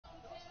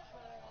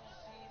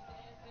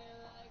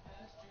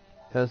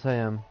Yes, I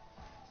am.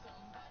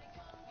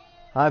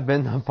 I've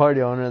been the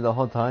party owner the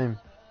whole time.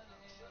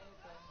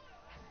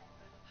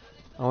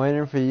 I'm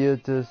waiting for you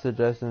to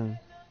suggest and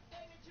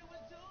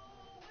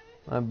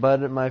I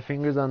butted my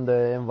fingers on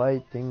the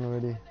invite thing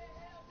already.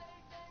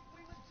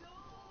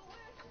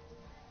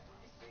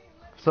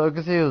 So I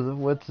can see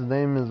what's his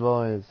name as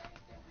well is.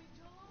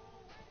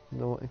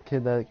 The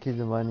kid that keeps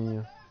inviting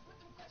you.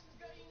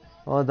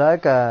 Oh,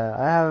 that guy.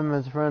 I have him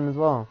as a friend as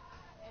well.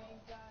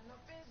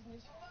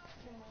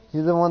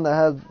 He's the one that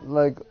has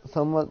like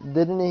somewhat.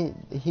 Didn't he?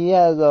 He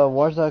has a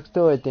Watch Dogs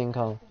 2, I think,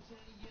 huh?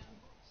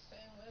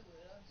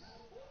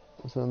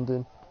 Or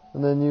something.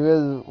 And then you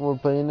guys were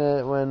playing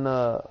it when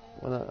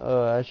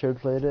I should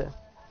played it.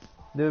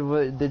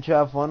 Dude, did you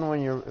have fun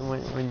when you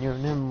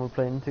and him were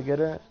playing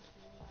together?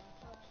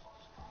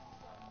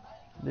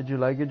 Did you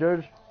like it,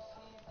 George?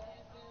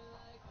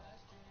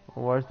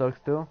 Watch Dogs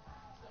 2?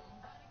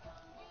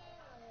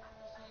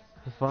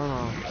 It's fun,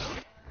 huh?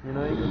 You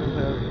know you can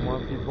play with more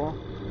people.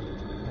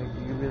 Like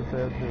you can be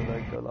play up to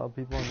like a lot of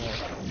people.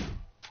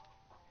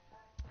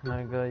 And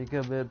like you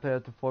can play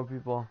up to 4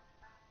 people.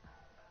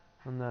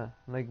 On that,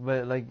 like,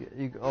 but like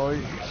you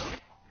already.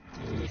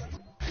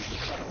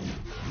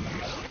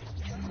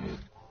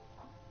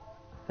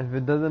 If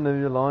it doesn't leave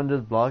you alone,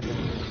 just block it.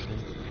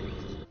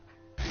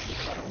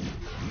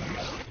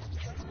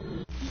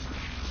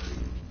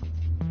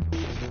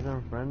 Just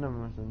unfriend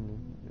him or something.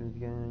 It's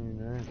getting on your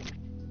nerves.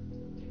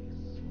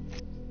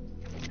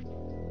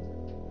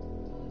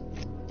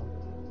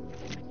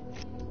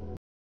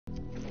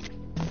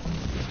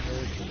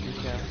 You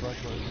can't fuck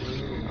with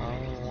me. I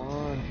don't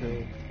want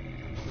to.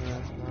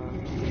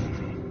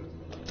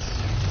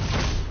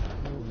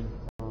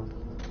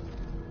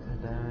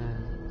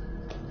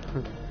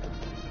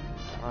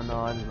 Oh no,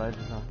 I didn't like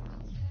this one.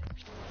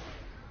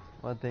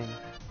 What thing?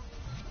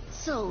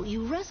 So,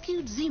 you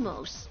rescued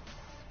Zemos.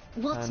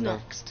 What's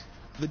next?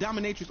 The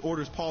Dominatrix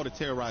orders Paul to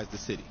terrorize the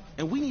city,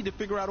 and we need to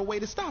figure out a way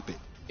to stop it.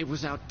 It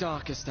was our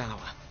darkest hour,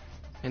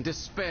 and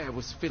despair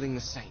was filling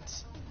the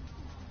saints.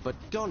 But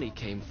Donnie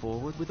came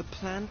forward with a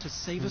plan to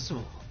save us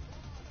all.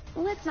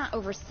 Let's not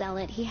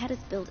oversell it. He had us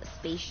build a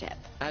spaceship.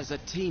 As a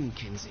team,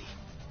 Kinsey.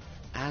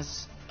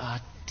 As a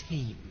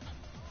team.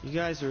 You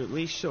guys are at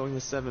least showing the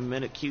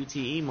 7-minute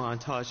QTE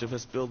montage of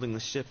us building the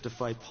ship to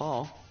fight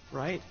Paul,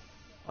 right?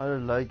 I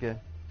don't like it.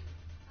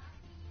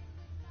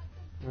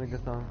 Like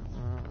a song.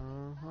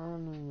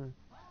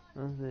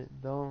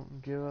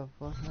 Don't give a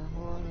fuck.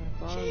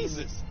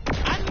 Jesus!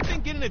 I didn't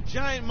think getting a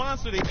giant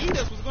monster to eat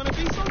us was going to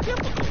be so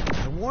difficult.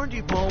 I warned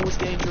you Paul was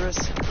dangerous.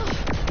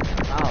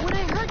 When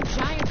I heard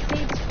giant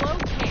Saints flow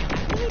can,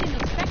 I really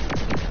didn't expect it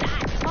to be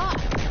that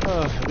tough.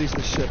 At least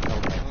the ship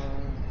held up.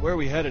 Where are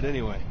we headed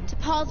anyway? To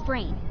Paul's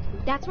brain.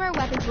 That's where our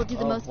weapons will do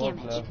the most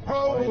damage.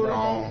 Hold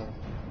on.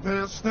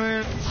 This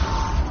thing.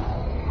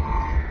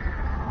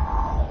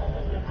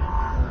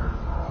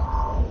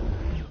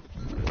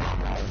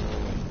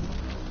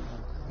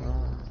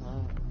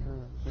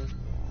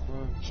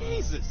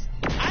 Jesus!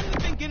 I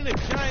didn't think getting a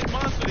giant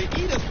monster to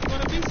eat us was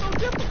going to be so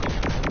difficult.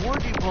 I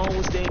warned you Paul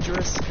was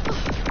dangerous.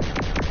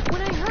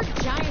 When I heard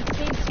giant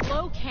Saints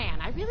flow can,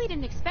 I really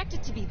didn't expect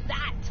it to be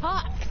that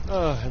tough.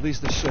 At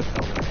least the ship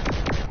held up.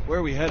 Where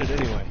are we headed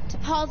anyway? To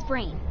Paul's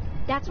brain.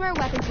 That's where our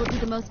weapons will do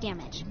the most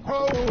damage.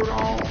 Hold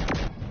on.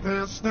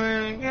 This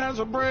thing has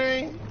a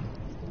brain.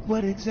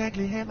 What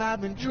exactly have I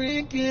been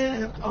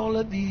drinking all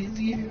of these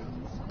years?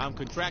 I'm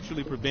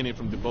contractually prevented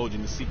from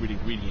divulging the secret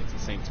ingredients in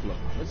Saints Flow.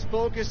 Let's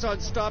focus on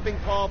stopping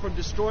Paul from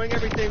destroying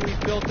everything we've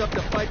built up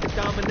to fight the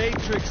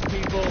Dominatrix,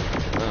 people.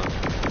 Oh,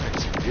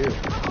 thanks for you.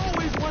 I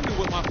always wondered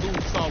what my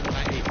food saw when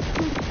I ate.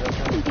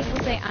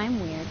 People say I'm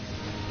weird.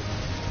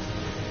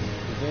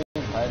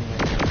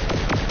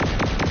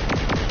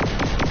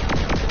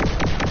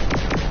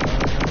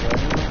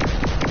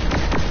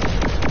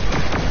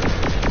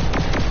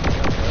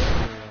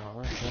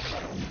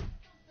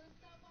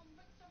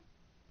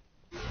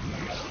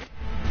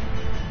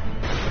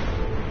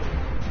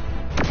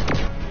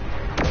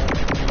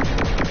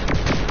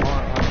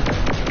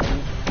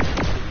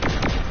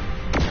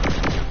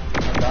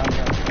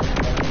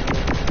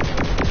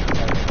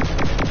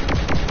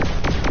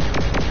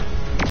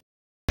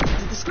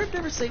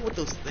 Say what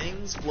those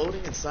things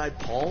floating inside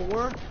Paul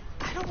were?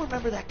 I don't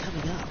remember that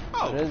coming up.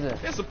 Oh, what is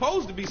it? They're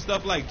supposed to be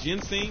stuff like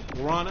ginseng,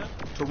 guarana,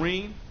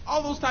 taurine,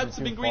 all those types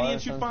of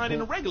ingredients you find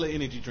in a regular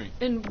energy drink.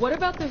 And what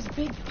about those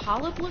big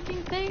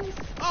polyp-looking things?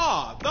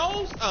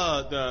 Those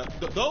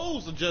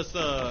are just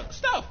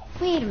stuff.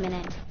 Wait a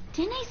minute.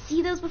 Didn't I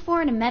see those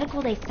before in a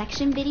medical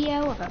dissection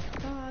video of a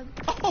frog?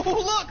 Oh,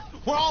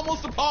 look! We're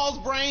almost to Paul's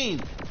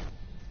brain.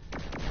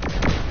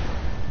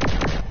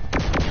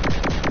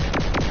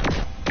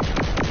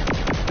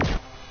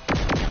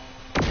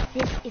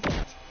 This is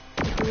it.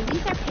 If we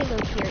release our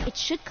payload here, it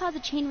should cause a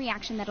chain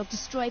reaction that'll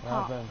destroy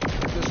Paul.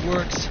 If this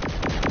works.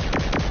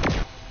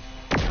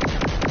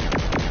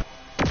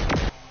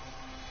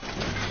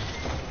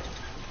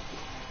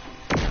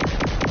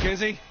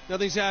 Kinsey,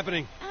 nothing's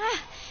happening.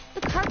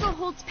 The cargo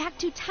hold's packed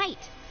too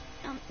tight.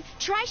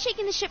 Try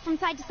shaking the ship from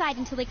side to side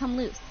until they come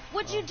loose.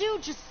 What'd you do?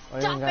 Just Oh,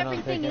 you stuff ain't got no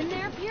everything in ticket.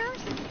 there, Pierce?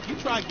 You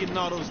try getting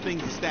all those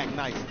things to stack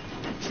nice.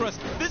 Trust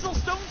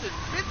Fizzlestones and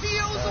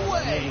Videos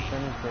away.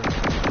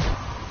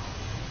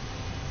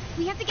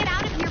 We have to get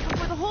out of here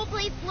before the whole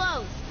place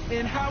blows.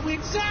 And how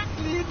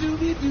exactly do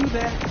we do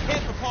that?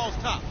 Head for Paul's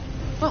top.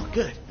 Oh,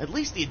 good. At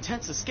least the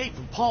intense escape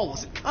from Paul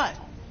wasn't cut.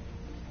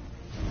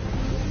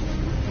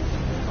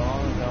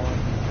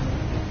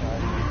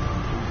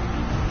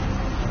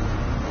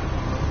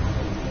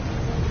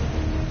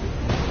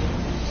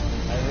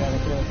 I gotta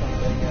kill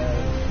something,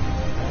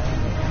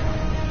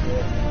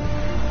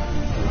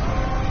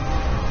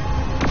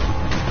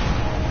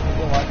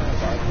 People watching the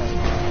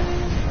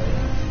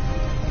broadcast.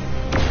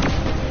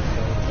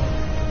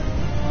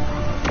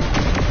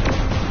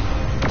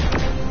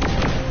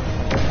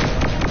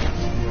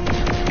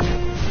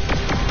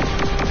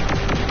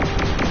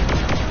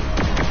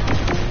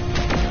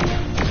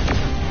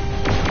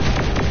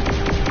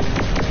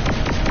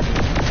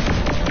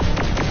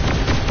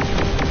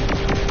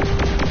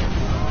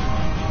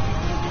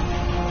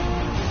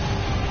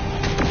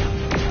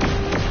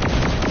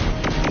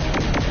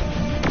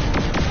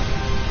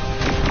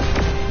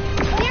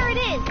 There it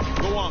is!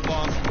 Go on,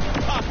 boss.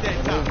 Pop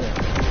that top.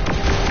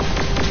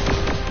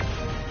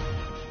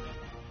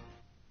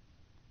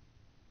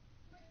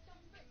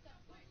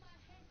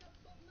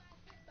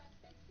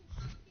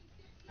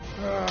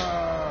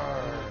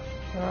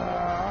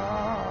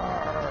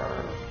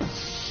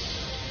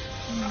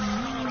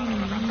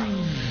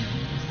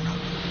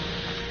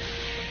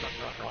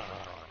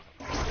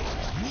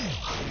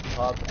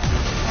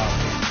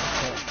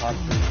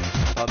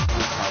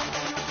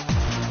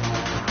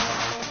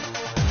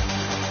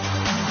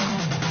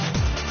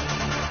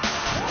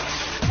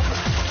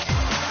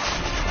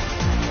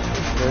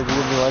 If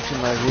you'll be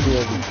watching my video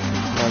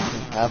like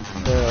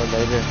after or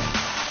later,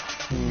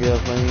 you can get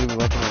up when you be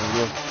watching my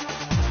video.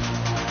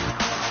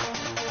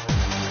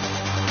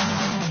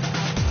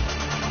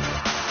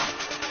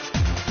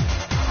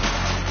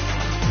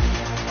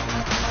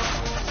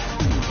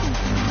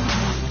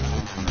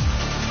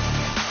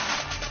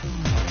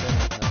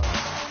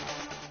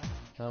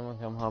 Now I'm gonna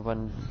come hop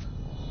on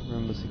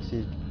Rainbow Six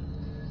Siege.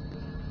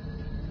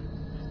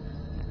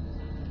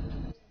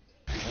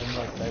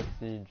 Rainbow Six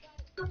Siege.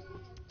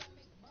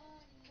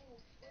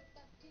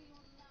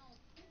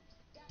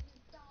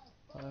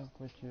 Fuck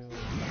with you.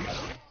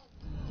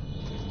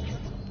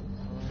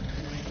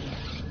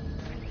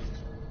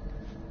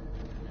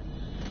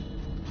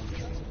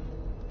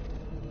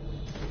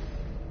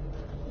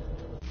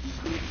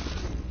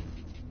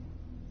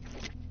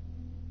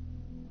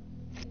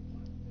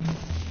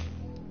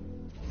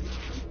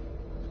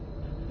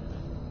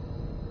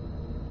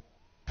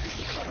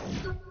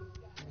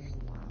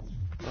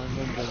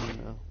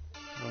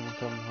 I'm gonna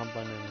come hop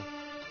on it.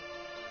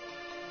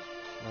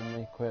 Let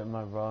me quit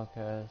my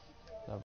broadcast.